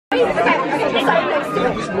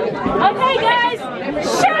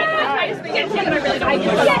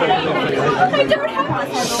I don't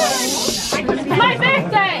have it. My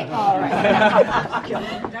birthday!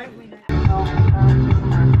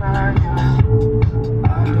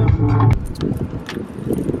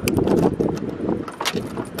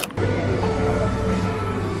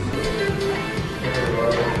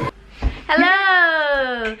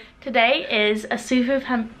 Hello! Today is a super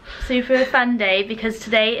fun day because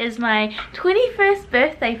today is my 21st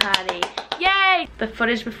birthday party. Yay! The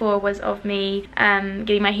footage before was of me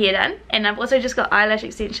getting my hair done, and I've also just got eyelash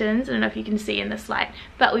extensions. I don't know if you can see in this light,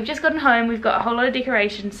 but we've just gotten home. We've got a whole lot of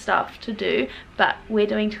decoration stuff to do, but we're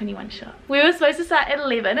doing 21 shots. We were supposed to start at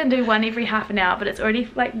 11 and do one every half an hour, but it's already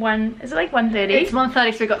like 1, is it like 1:30? It's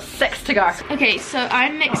 1:30, so we've got 6 to go. Okay, so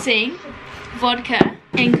I'm mixing vodka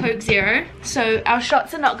and Coke Zero, so our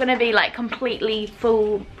shots are not going to be like completely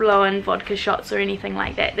full-blown vodka shots or anything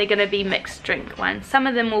like that. They're going to be mixed drink ones. Some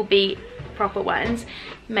of them will be proper ones,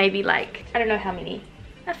 maybe like, I don't know how many,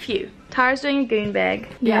 a few. Tara's doing a goon bag.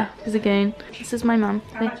 Yeah, there's a goon. This is my mum.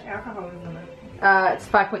 How much alcohol is in it? It's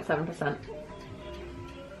 5.7%.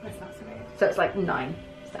 That's not so bad. So it's like 9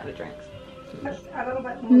 standard drinks. A little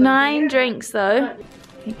bit more. 9 drinks though.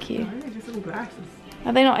 Thank you. No, they're just little glasses.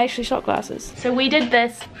 Are they not actually shot glasses? So we did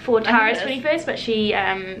this for Tara's 21st, but she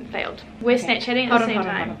failed. We're Snapchatting at the same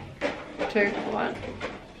time. 2. What?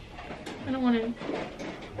 I don't want to.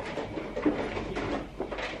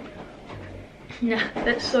 No,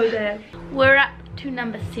 that's so bad. We're up to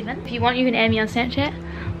number 7. If you want, you can add me on Snapchat,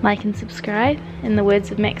 like and subscribe, in the words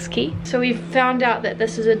of Max Key. So we've found out that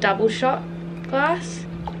this is a double shot glass,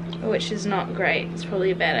 which is not great. It's probably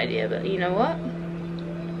a bad idea, but you know what?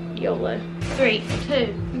 YOLO. 3, 2,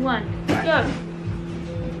 1, go.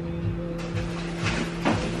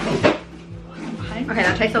 Okay,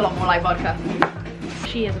 that tastes a lot more like vodka.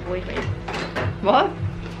 She has a boyfriend. What?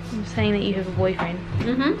 I'm saying that you have a boyfriend.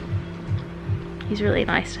 He's really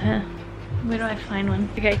nice to her. Where do I find one?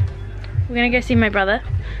 Okay, we're gonna go see my brother.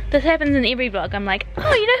 This happens in every vlog. I'm like,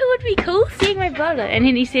 oh, you know who would be cool? Seeing my brother. And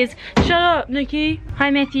then he says, shut up, Nikki. Hi,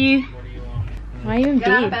 Matthew. Why are you in Get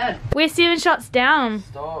out of bed? bed. We're 7 shots down.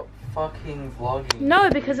 Stop fucking vlogging. No,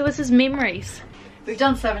 because it was his memories. We've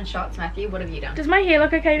done 7 shots, Matthew. What have you done? Does my hair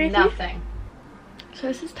look okay, Matthew? Nothing. So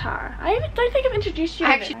this is Tara. I don't think I've introduced you.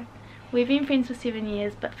 Actually, we've been friends for 7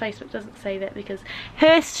 years, but Facebook doesn't say that because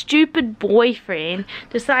her stupid boyfriend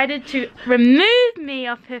decided to remove me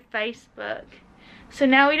off her Facebook. So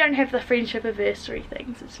now we don't have the friendship anniversary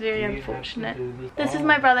things. It's very unfortunate. This is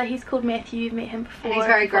my brother. He's called Matthew. You've met him before. And he's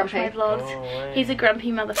very Watch grumpy. my vlogs. Oh, He's a grumpy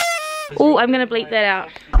mother. Oh, I'm gonna bleep that out.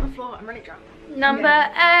 on the floor. I'm really drunk. Number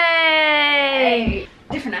 8.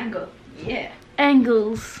 Different angle. Yeah.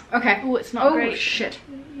 Angles. Okay. Oh, it's not great. Oh shit.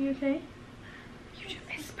 You okay? You just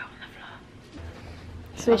made a spell on the floor.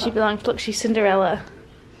 That's where she belongs. Look, she's Cinderella.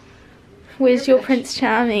 Where's your Prince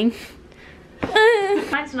Charming?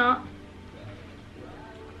 Mine's not.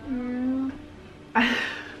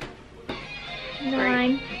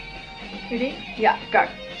 9. Ready? Yeah, go.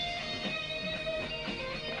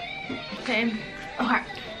 Okay. Alright.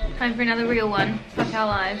 Time for another real one. Fuck our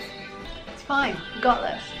lives. It's fine. You got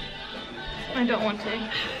this. I don't want to.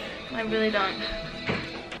 I really don't.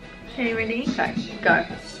 Okay, ready? Okay, go.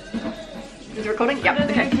 Is it recording? Yeah. I don't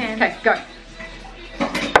think Okay. I can. Okay, go.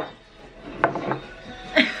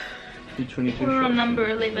 22 We're on shots. number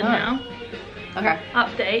 11 now. Okay.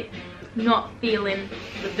 Update. Not feeling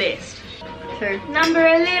the best. 2. Number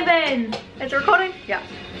 11! Is it recording? Yeah.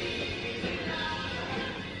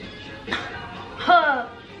 Huh.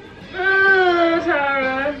 Oh,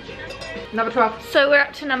 Tara. Number 12. So we're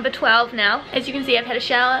up to number 12 now. As you can see, I've had a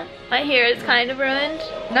shower. My hair is kind of ruined.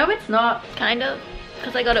 No, it's not. Kind of.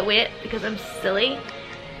 Because I got it wet because I'm silly.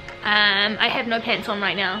 I have no pants on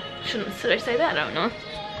right now. Should I say that? I don't know.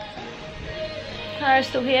 Tara's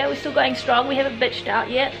still here. We're still going strong. We haven't bitched out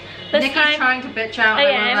yet. This Nikki's time, trying to bitch out. I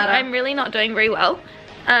I won't am. let her. I'm really not doing very well.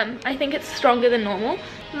 I think it's stronger than normal.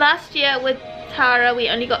 Last year with Tara, we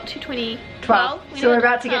only got to 12. So we're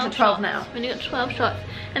about to get to 12 now. We only got 12 shots.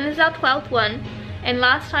 And this is our 12th one. And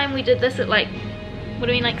last time we did this at like, what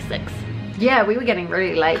do we mean, like 6? Yeah, we were getting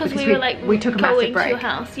really late Because we were like we took a massive going to break. your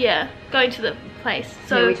house. Yeah, going to the place.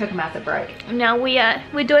 So yeah, we took a massive break. now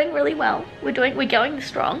we're doing really well. We're going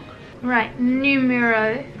strong. Right,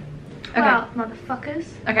 numero 12, motherfuckers.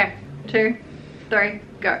 Okay, 2, 3,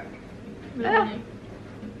 go. Yeah.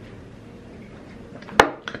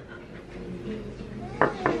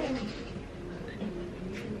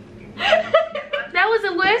 That was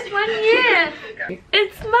the worst one yet.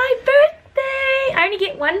 It's my birthday. I only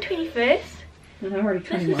get one 21st. I'm already This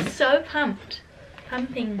 21. is so pumped.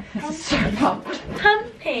 Pumping. This is so pumped.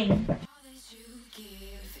 Pumping.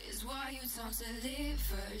 don't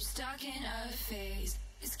deliver, stuck in a phase.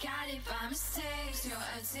 It's guided by mistakes. Your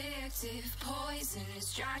addictive poison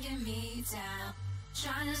is dragging me down.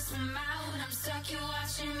 Trying to swim out, I'm stuck, you're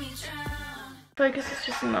watching me drown. Focus is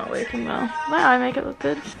just not working well. My eye makeup look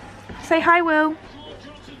good. Say hi, Will.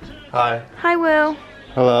 Hi. Hi, Will.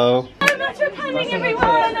 Hello. So much for coming, everyone.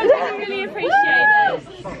 I really appreciate it.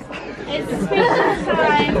 It's speech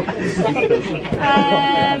time.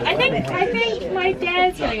 I think my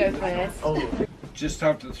dad's gonna go first. Just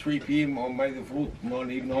after 3 p.m. on May the 4th,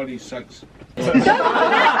 1996. Okay,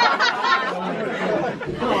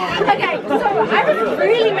 so I was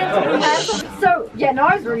really meant to prepare something. So, yeah, no,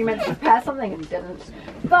 I was really meant to prepare something and didn't.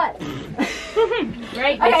 But,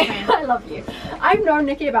 Great. okay, I love you. I've known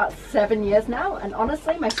Nikki about 7 years now, and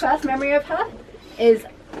honestly, my first memory of her is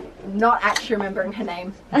not actually remembering her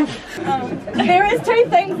name. There is two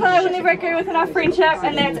things that I will never agree with in our friendship,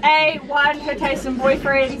 and that's A, one, her taste in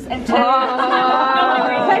boyfriends, and two,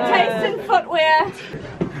 her taste in footwear.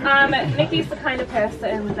 Nikki's the kind of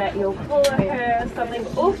person that you'll call her something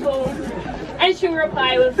awful and she'll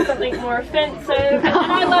reply with something more offensive, and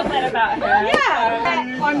I love that about her.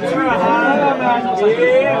 I'm trying.